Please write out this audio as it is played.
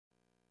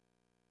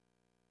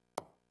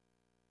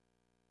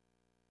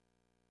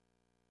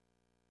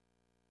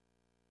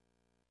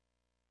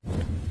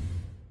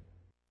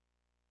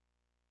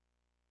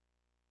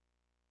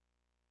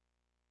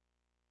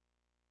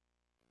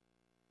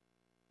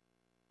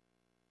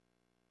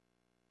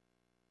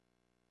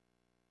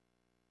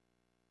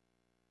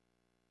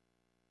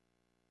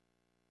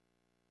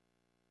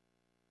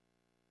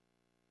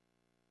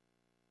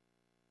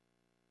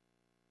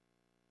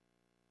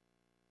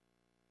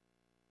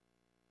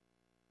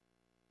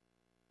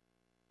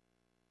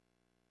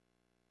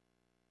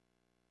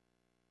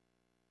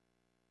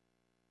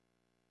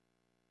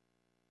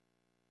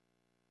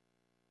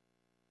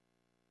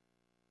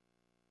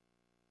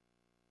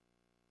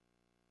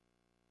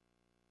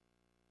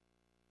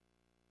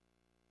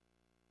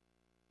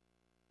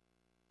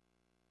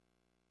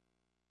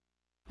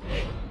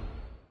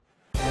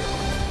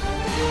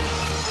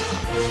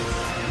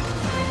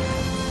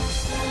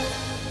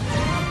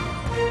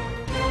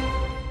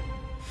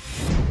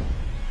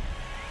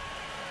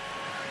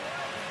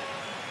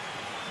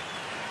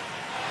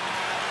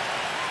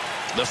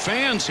The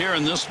fans here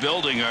in this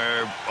building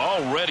are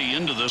already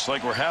into this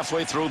like we're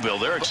halfway through, Bill.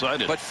 They're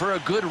excited. But for a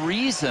good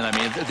reason. I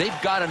mean,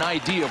 they've got an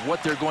idea of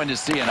what they're going to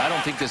see, and I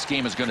don't think this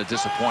game is going to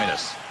disappoint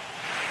us.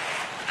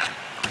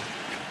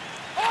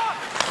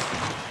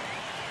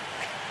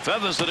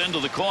 Feathers it into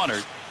the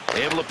corner.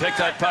 Able to pick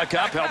that puck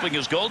up, helping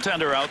his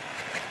goaltender out.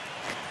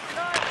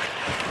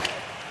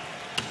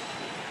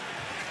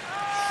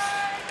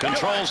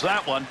 Controls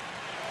that one.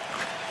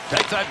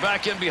 Take that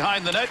back in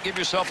behind the net. Give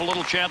yourself a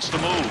little chance to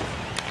move.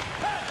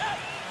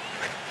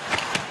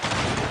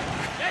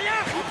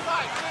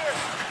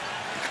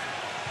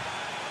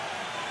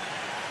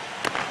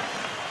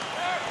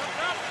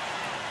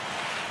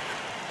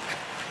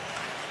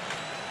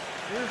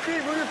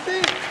 Move your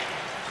feet.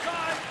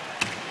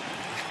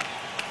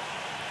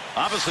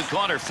 Opposite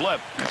corner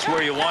flip. That's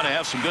where you want to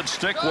have some good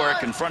stick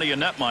work in front of your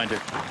netminder.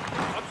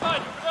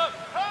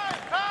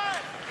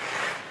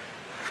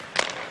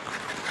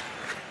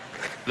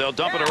 They'll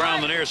dump it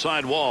around the near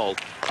side wall.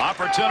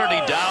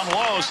 Opportunity down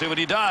low. See what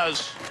he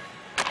does.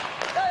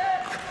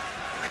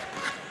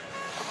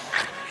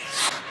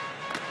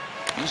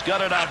 He's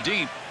got it out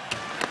deep.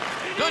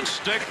 Good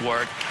stick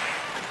work.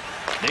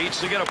 Needs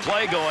to get a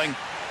play going.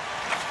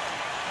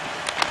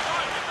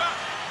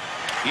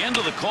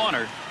 Into the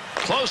corner.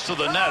 Close to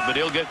the net, but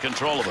he'll get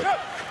control of it.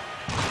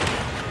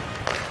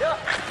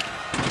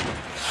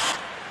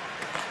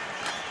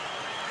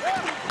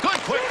 Good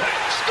quick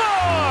pass.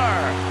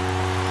 Score!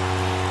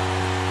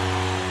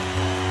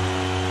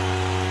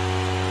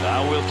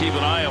 Now we'll keep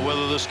an eye on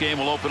whether this game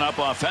will open up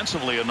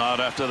offensively or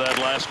not after that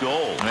last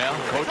goal. Well,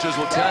 coaches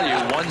will tell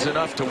you one's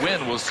enough to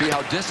win. We'll see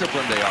how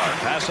disciplined they are.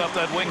 Pass up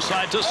that wing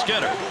side to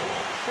Skinner.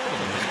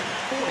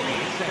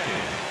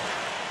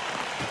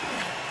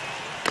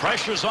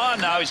 Pressure's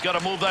on now. He's got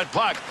to move that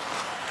puck.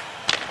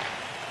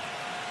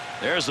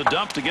 There's the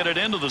dump to get it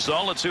into the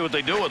zone. Let's see what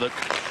they do with it.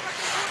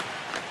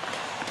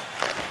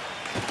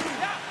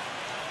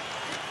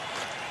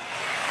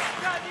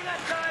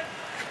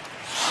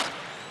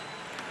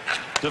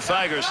 To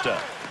Fagerstad.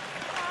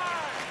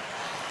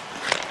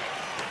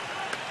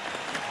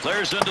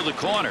 Clears into the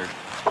corner.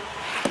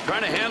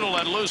 Trying to handle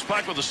that loose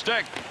puck with a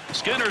stick.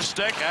 Skinner's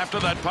stick after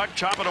that puck.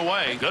 Chop it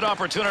away. Good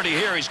opportunity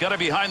here. He's got it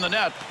behind the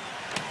net.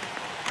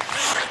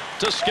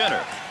 To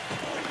Skinner.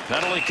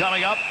 Penalty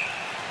coming up.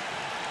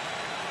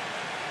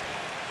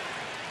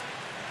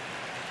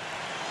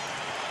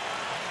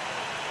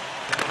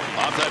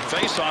 Off that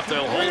face-off,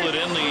 they'll hold it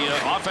in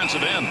the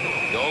offensive end.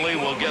 Goalie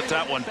will get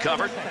that one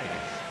covered.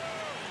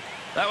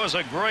 That was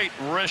a great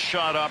wrist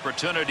shot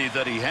opportunity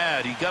that he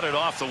had. He got it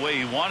off the way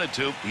he wanted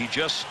to. He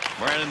just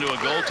ran into a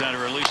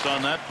goaltender, at least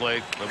on that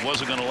play, but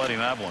wasn't going to let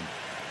him have one.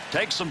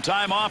 Takes some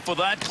time off with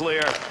that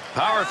clear.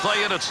 Power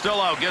play in, it's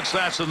still out. Gets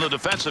that in the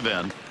defensive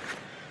end.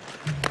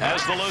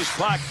 Has the loose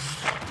puck.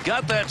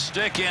 Got that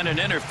stick in and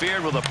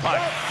interfered with a puck.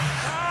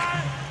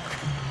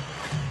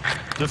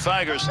 To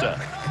Fagerstad.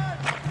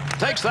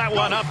 Takes that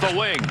one up the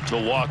wing to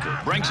Walker.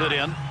 Brings it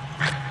in.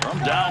 From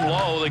down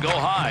low, they go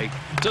high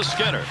to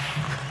Skinner.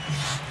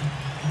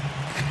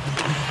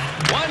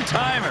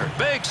 One-timer.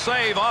 Big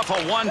save off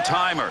a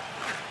one-timer.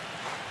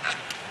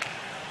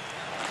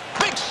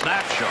 Big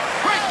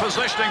snapshot. Great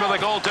positioning with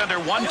the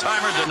goaltender.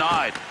 One-timer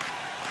denied.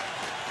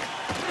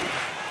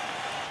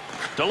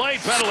 Delayed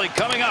penalty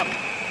coming up.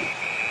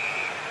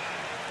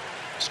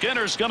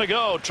 Skinner's going to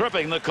go,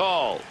 tripping the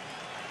call.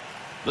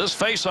 This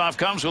faceoff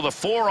comes with a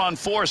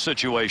 4-on-4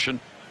 situation.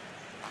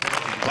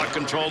 Puck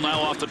control now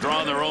off the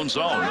draw in their own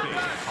zone.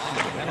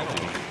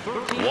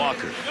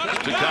 Walker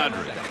to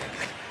Kadri.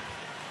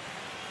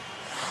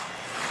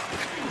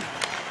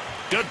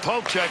 Good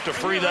poke check to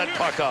free that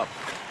puck up.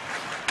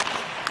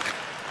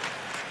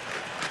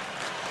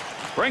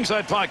 Brings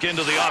that puck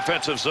into the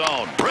offensive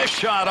zone. Wrist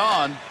shot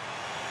on.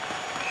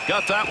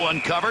 Got that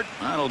one covered.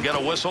 That'll get a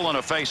whistle and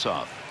a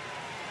faceoff.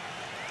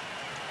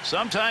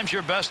 Sometimes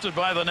you're bested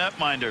by the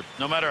netminder,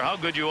 no matter how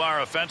good you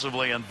are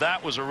offensively, and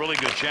that was a really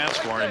good chance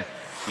for him.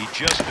 He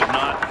just could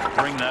not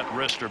bring that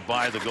wrister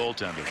by the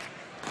goaltender.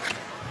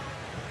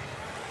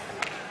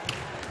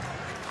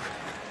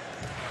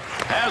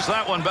 Has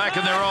that one back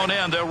in their own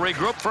end. They'll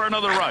regroup for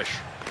another rush.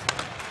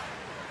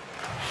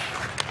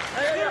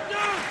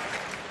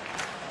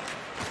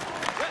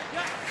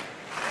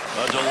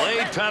 A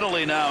delayed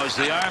penalty now as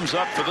the arm's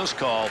up for this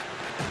call.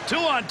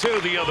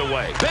 2-on-2 the other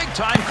way. Big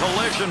time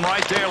collision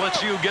right there. Let's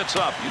see who gets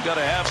up. You got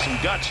to have some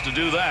guts to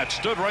do that.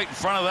 Stood right in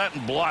front of that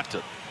and blocked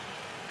it.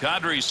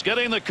 Kadri's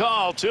getting the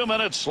call. 2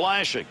 minutes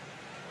slashing.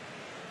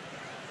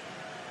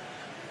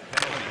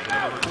 2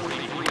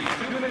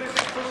 minutes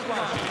for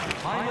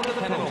slashing. Time of the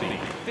penalty.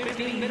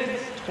 15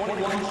 minutes,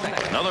 21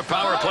 seconds. Another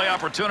power play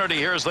opportunity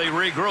here as they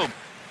regroup.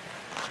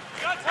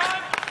 Got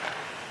time.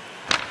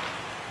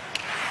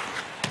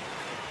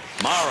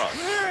 Mara.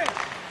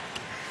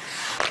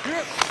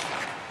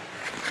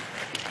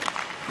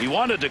 He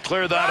wanted to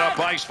clear that up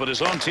ice, but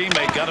his own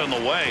teammate got in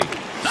the way.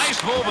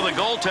 Nice move of the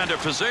goaltender.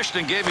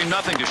 Positioning gave him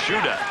nothing to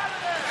shoot at.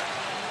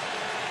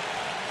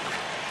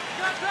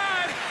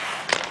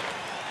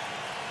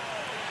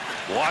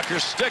 Walker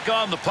stick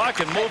on the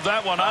puck and move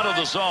that one out of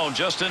the zone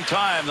just in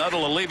time.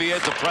 That'll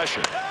alleviate the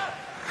pressure.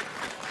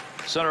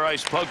 Center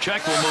ice poke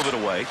check will move it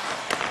away.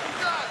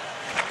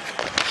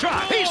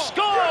 Shot. He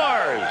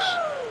scores!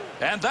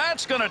 And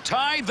that's going to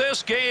tie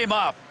this game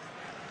up.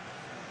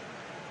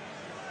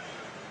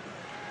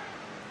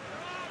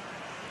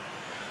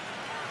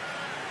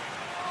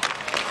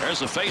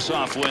 There's a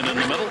face-off win in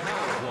the middle.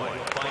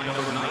 By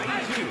number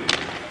 92,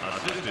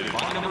 assisted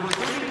by number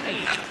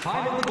 38.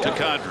 To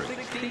Kadri.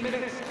 16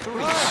 minutes,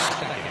 3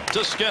 seconds.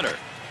 To Skinner.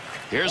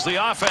 Here's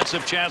the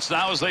offensive chance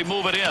now as they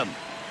move it in.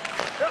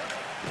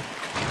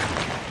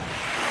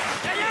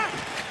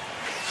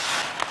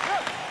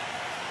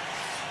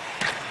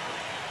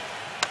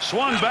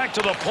 Swung back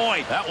to the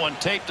point. That one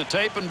tape to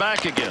tape and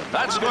back again.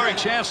 That scoring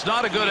chance,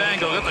 not a good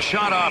angle. Get the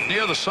shot off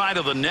near the side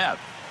of the net.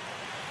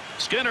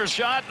 Skinner's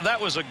shot, that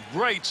was a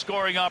great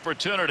scoring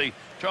opportunity.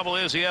 Trouble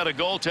is he had a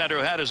goaltender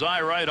who had his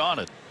eye right on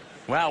it.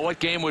 Wow, what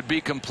game would be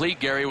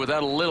complete, Gary,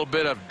 without a little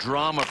bit of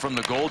drama from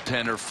the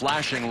goaltender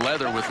flashing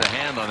leather with the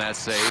hand on that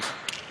save.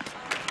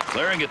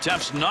 Clearing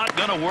attempts not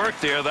going to work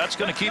there. That's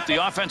going to keep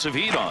the offensive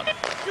heat on.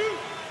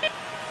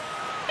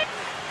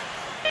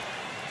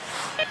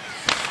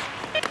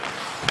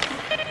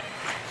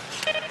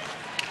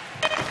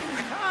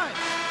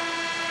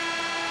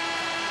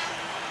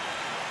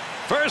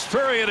 First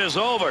period is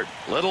over.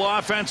 Little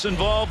offense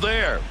involved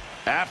there.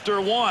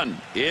 After one,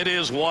 it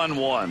is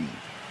 1-1.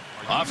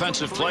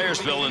 Offensive players,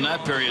 Phil, in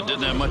that period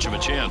didn't have much of a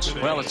chance.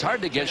 Well, it's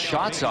hard to get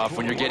shots off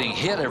when you're getting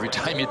hit every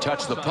time you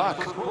touch the puck.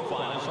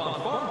 Profiles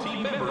on farm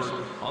team members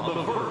on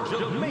the verge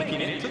of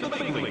making it to the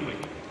big league.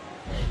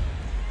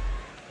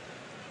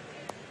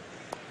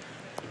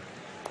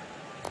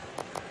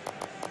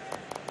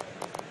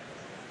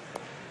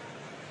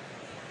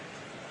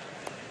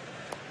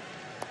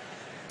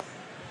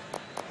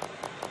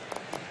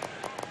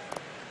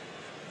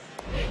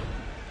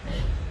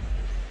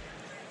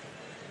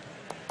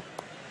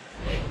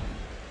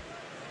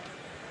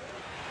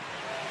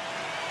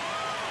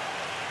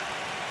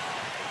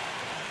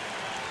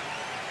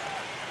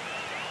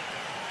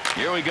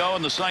 Here we go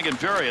in the second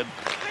period.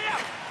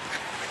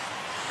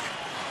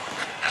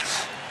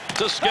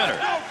 To Skinner.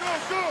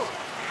 Go.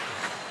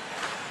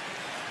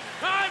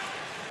 Time.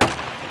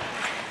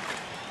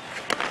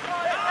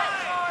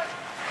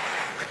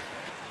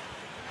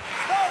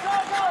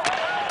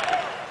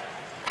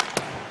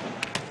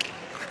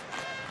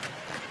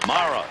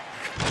 Mara.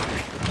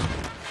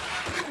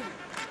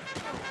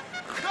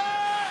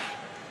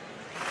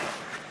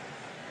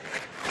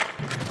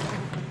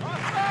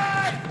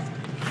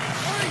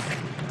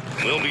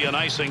 Will be an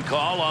icing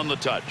call on the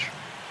touch.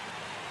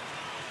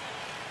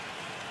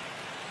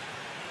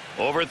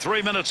 Over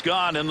 3 minutes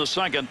gone in the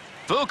second.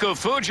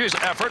 Fukufuji's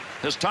effort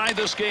has tied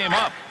this game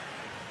up.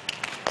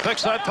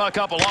 Picks that puck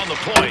up along the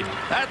point.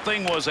 That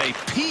thing was a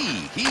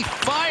P. He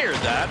fired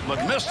that,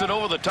 but missed it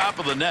over the top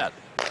of the net.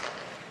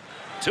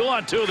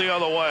 2-on-2 the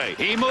other way.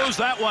 He moves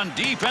that one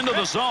deep into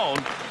the zone.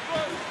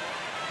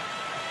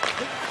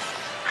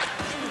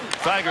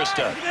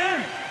 Fagerstad.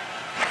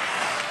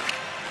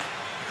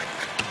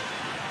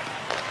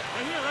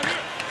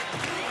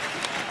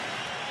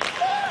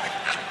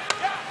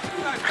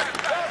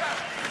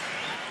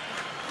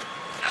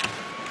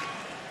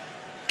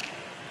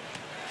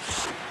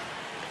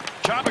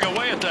 Chopping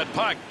away at that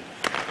puck.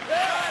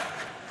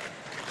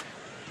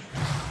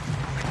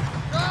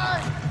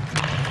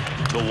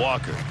 To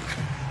Walker.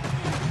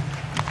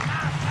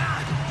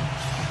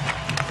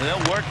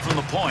 They'll work from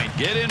the point.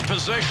 Get in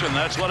position.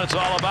 That's what it's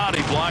all about.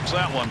 He blocks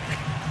that one.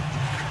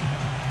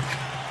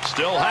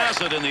 Still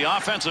has it in the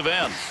offensive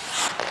end.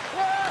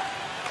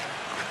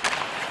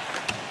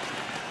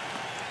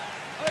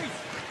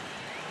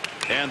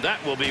 And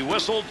that will be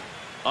whistled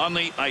on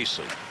the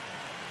icing.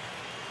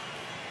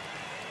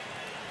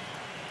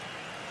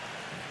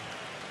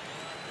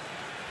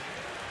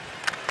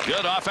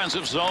 Good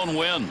offensive zone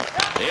win.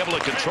 Able to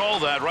control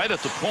that right at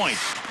the point.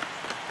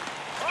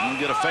 And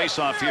get a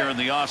face-off here in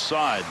the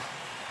offside.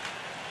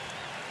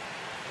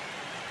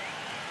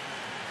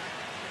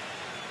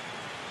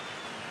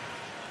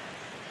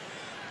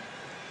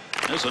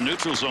 There's a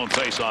neutral zone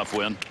face-off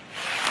win.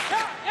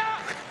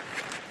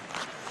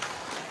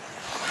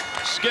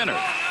 Skinner will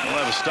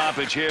have a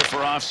stoppage here for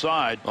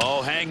offside.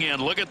 Oh, hang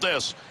in. Look at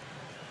this.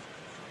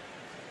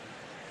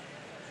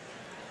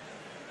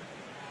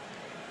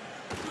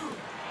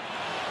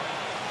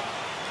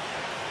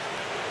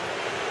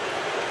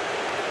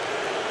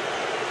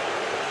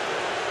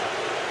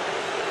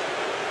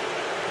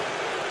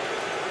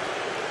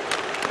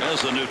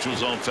 There's the neutral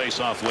zone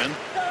face-off win.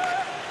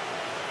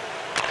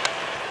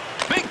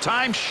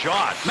 Big-time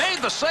shot. Made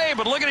the save,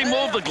 but look at him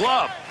move the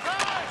glove.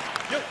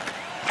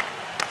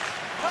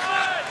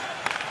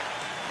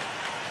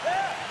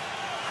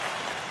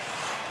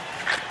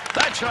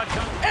 That shot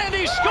comes, and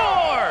he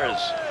scores!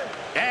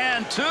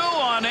 And 2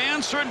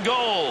 unanswered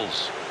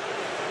goals.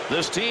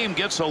 This team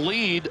gets a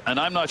lead, and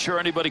I'm not sure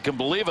anybody can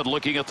believe it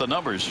looking at the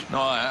numbers.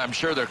 No, I'm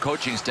sure their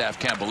coaching staff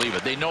can't believe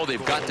it. They know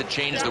they've got to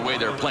change the way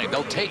they're playing.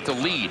 They'll take the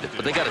lead,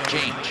 but they got to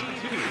change.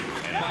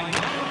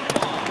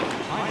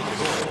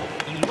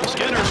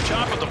 Skinner's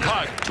chopping the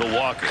puck to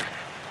Walker.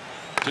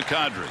 To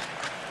Kadri.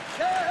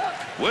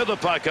 With the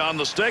puck on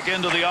the stick,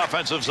 into the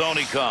offensive zone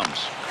he comes.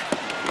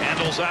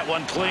 Handles that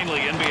one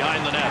cleanly in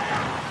behind the net.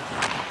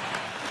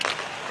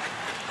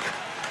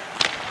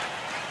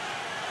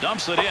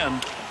 Dumps it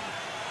in.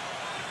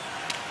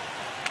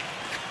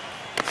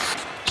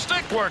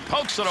 Stick work,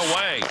 pokes it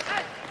away.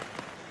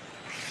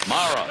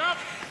 Mara.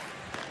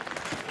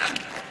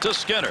 To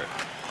Skinner.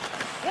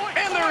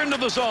 And they're into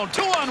the zone.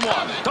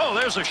 2-on-1. Oh,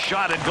 there's a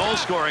shot in goal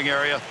scoring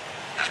area.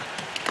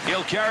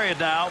 He'll carry it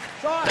now.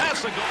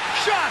 That's the goal.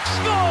 Shot,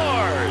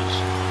 scores!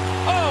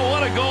 Oh,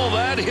 what a goal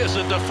that is.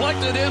 It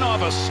deflected in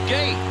off a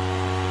skate.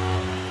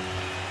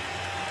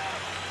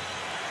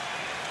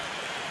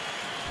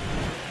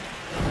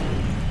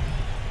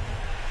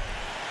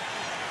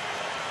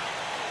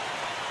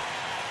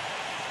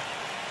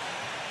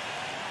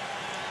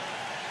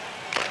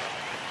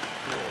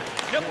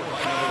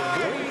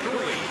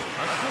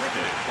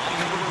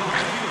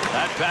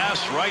 That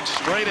pass right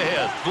straight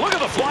ahead. Look at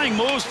the flying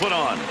moves put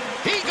on.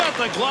 He got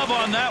the glove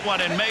on that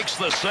one and makes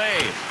the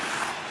save.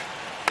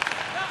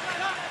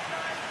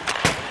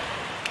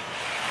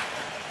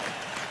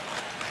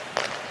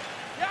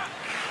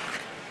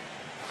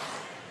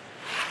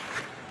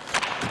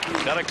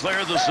 Got to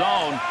clear the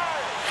zone.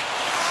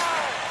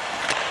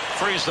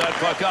 Frees that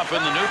puck up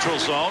in the neutral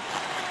zone.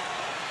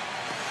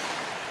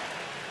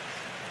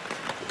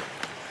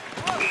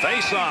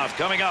 Face-off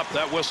coming up.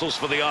 That whistles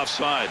for the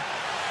offside.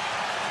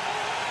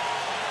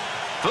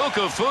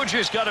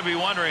 Fuji's got to be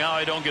wondering how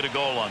I don't get a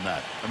goal on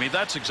that. I mean,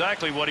 that's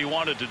exactly what he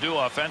wanted to do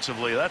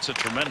offensively. That's a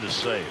tremendous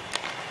save.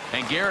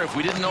 And Gary, if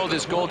we didn't know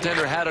this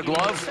goaltender had a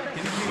glove,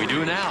 we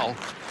do now.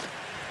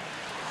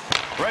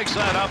 Breaks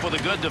that up with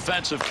a good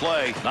defensive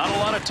play. Not a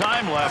lot of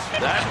time left.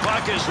 That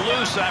puck is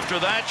loose after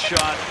that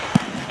shot.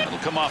 It'll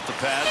come off the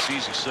pads.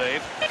 Easy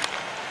save.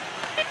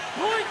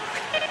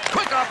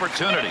 Quick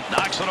opportunity.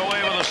 Knocks it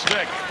away with a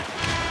stick.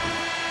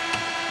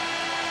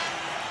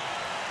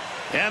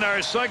 And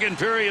our second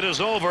period is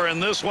over,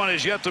 and this one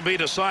is yet to be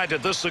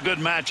decided. This is a good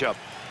matchup.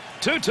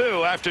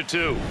 2-2 after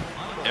 2.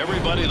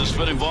 Everybody that's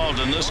been involved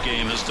in this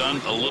game has done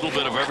a little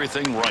bit of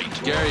everything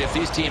right. Gary, if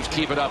these teams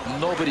keep it up,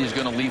 nobody's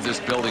going to leave this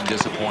building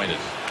disappointed.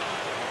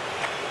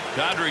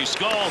 Kadri's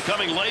skull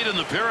coming late in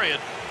the period.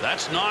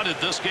 That's knotted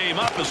this game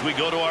up as we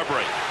go to our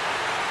break.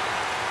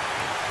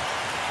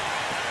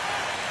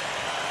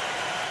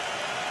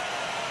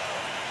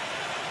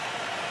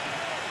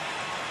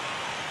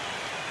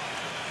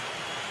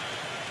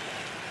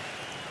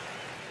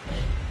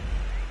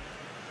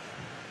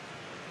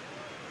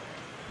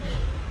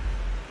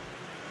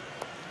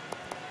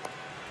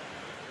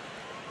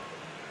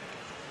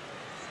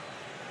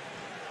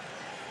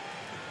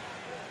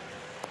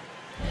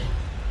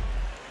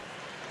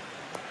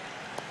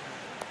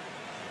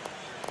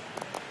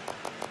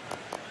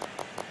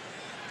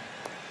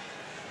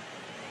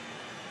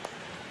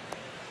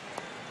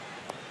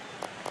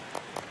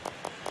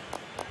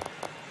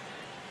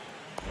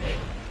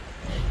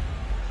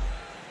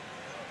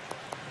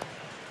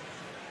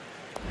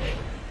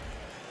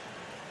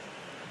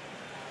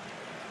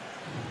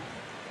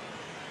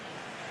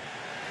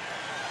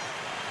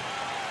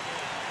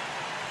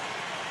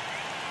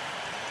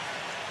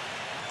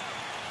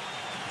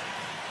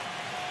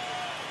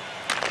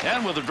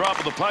 And with the drop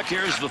of the puck,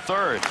 here's the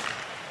third.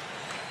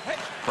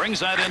 Brings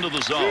that into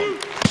the zone.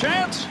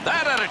 Chance.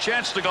 That had a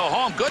chance to go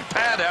home. Good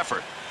pad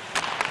effort.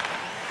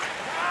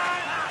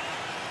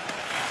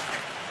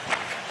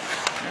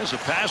 There's a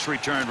pass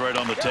returned right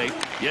on the tape.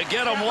 You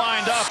get them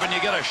lined up and you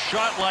get a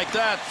shot like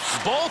that.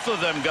 Both of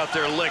them got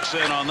their licks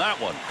in on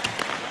that one.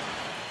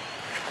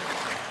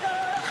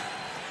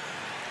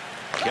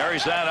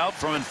 Carries that out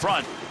from in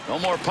front. No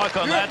more puck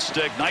on that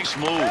stick. Nice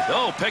move.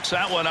 Oh, picks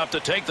that one up to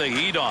take the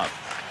heat off.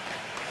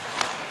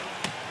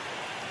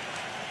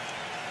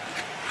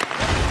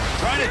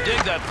 Trying to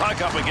dig that puck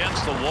up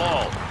against the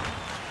wall.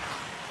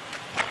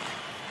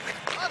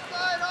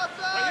 Offside,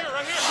 offside.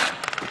 Right here.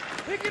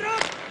 Pick it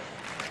up.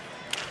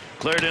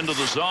 Cleared into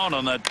the zone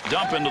on that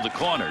dump into the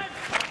corner.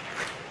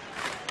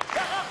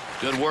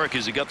 Good work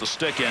as he got the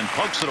stick in.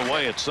 Pokes it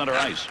away at center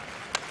ice.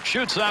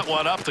 Shoots that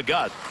one up the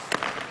gut.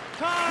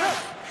 Time.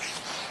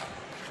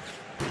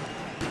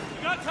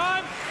 You got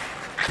time?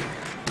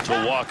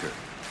 To Walker.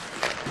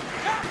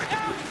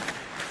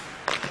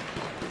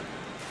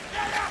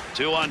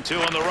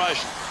 2-on-2 on the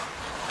rush.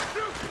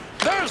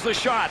 There's the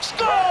shot.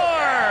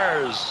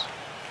 Scores!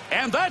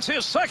 And that's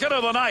his second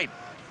of the night.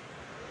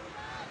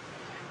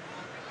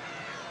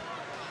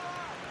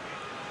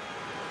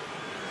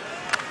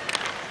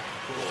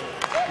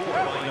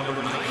 By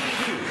number 92,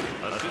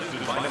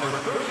 assisted by number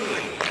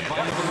 38, and by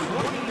number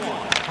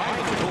 21, time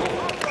of the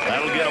goal.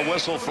 That'll get a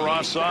whistle for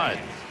offside.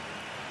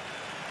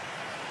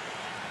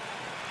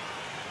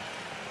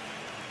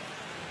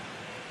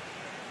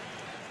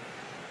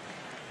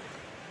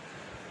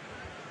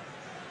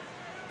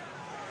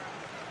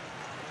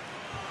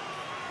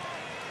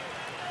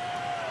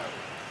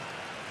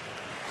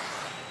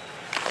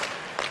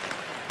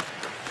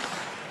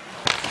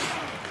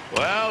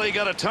 Well, he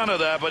got a ton of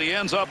that, but he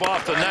ends up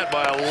off the net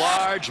by a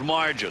large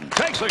margin.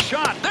 Takes a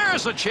shot.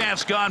 There's a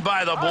chance gone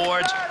by the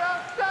boards.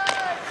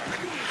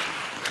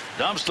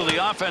 Dumps to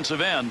the offensive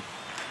end.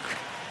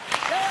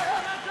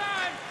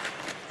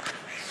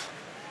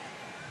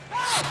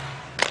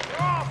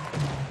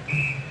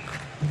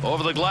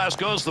 Over the glass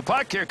goes the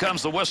puck. Here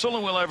comes the whistle,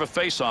 and we'll have a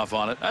face-off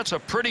on it. That's a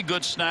pretty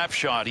good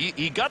snapshot.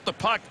 He got the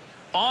puck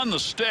on the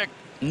stick,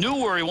 knew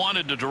where he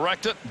wanted to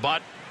direct it,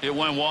 but it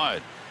went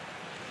wide.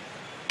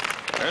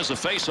 There's a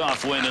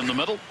face-off win in the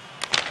middle.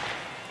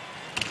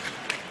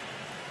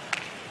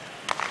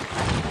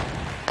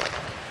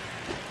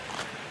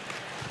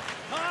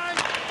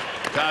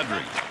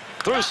 Kadri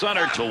through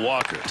center to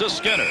Walker to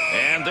Skinner,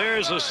 and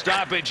there's a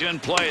stoppage in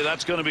play.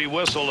 That's going to be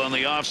whistled on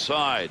the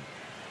offside.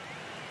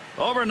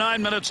 Over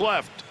 9 minutes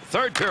left,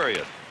 third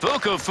period.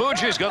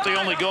 Fukufuji's got the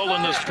only goal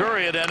in this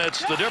period, and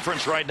it's the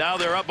difference right now.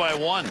 They're up by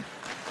 1.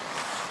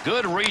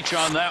 Good reach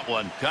on that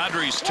one.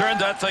 Kadri's turned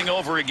that thing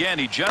over again.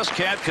 He just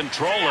can't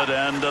control it,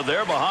 and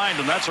they're behind,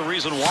 and that's a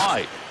reason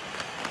why.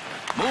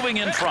 Moving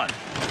in front.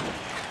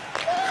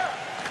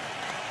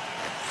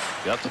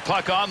 Got the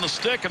puck on the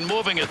stick and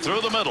moving it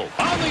through the middle.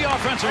 On the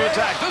offensive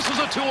attack. This is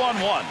a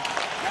 2-on-1.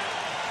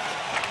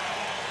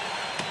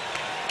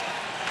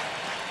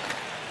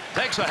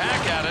 Takes a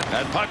hack at it.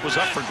 That puck was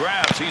up for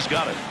grabs. He's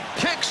got it.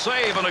 Kick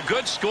save and a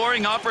good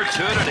scoring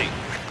opportunity.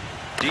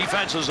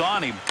 Defense is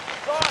on him.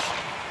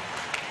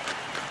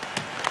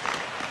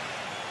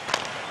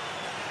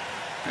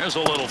 There's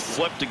a little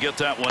flip to get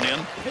that one in.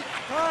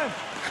 Time.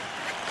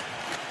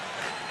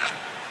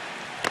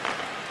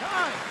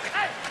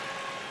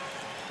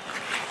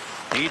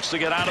 Needs to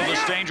get out of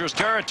this dangerous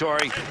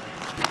territory.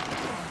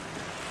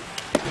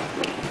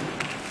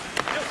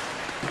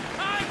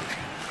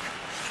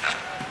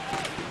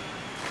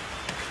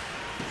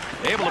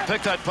 Able to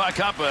pick that puck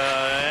up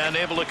and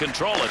able to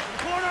control it.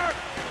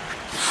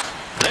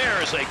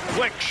 There's a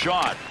quick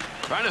shot.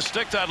 Trying to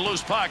stick that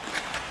loose puck.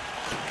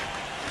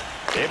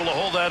 Able to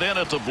hold that in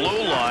at the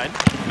blue line.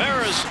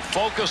 Mara's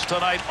focus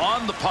tonight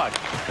on the puck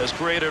has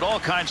created all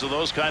kinds of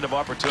those kind of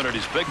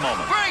opportunities. Big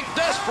moment. Great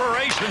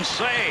desperation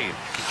save.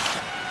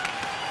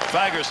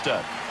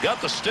 Fagerstad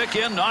got the stick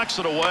in, knocks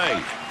it away.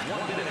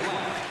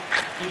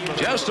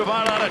 Just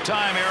about out of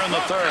time here in the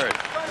third.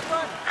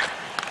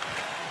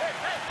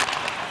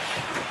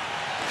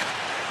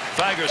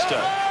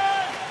 Fagerstad.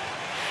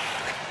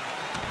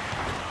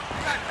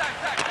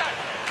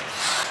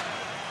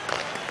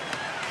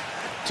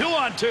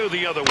 2-on-2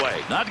 the other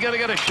way. Not going to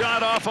get a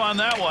shot off on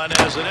that one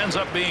as it ends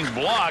up being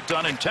blocked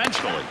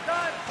unintentionally.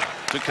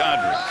 To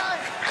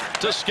Kadri.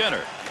 To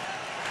Skinner.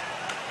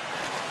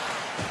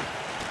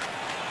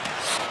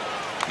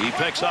 He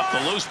picks up the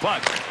loose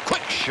puck.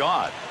 Quick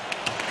shot.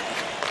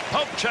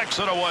 Pope checks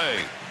it away.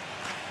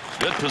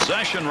 Good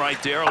possession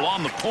right there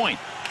along the point.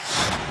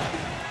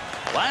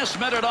 Last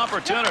minute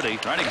opportunity.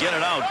 Trying to get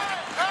it out.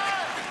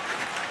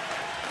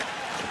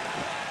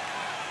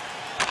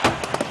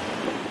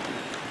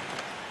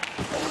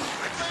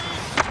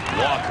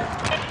 Walker.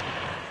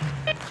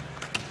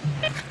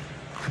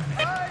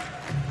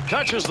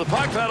 Touches the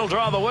puck. That'll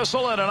draw the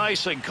whistle and an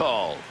icing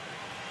call.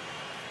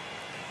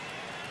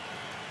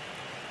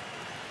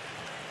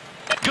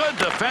 Good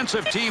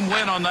defensive team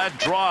win on that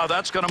draw.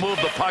 That's going to move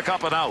the puck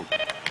up and out.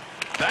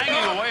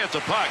 Banging away at the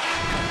puck.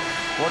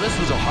 Well, this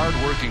was a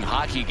hard-working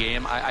hockey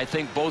game. I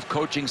think both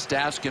coaching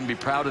staffs can be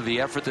proud of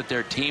the effort that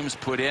their teams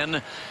put in.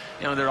 You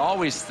know, there are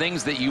always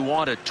things that you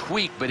want to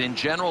tweak, but in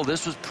general,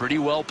 this was pretty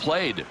well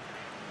played.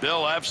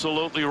 Bill,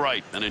 absolutely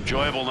right. An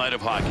enjoyable night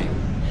of hockey.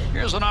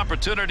 Here's an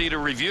opportunity to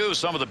review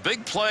some of the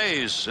big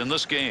plays in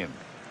this game.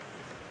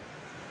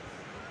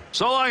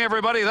 So long,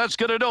 everybody. That's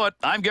going to do it.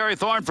 I'm Gary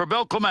Thorne for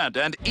Bill Clement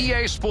and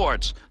EA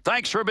Sports.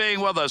 Thanks for being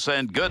with us,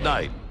 and good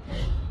night.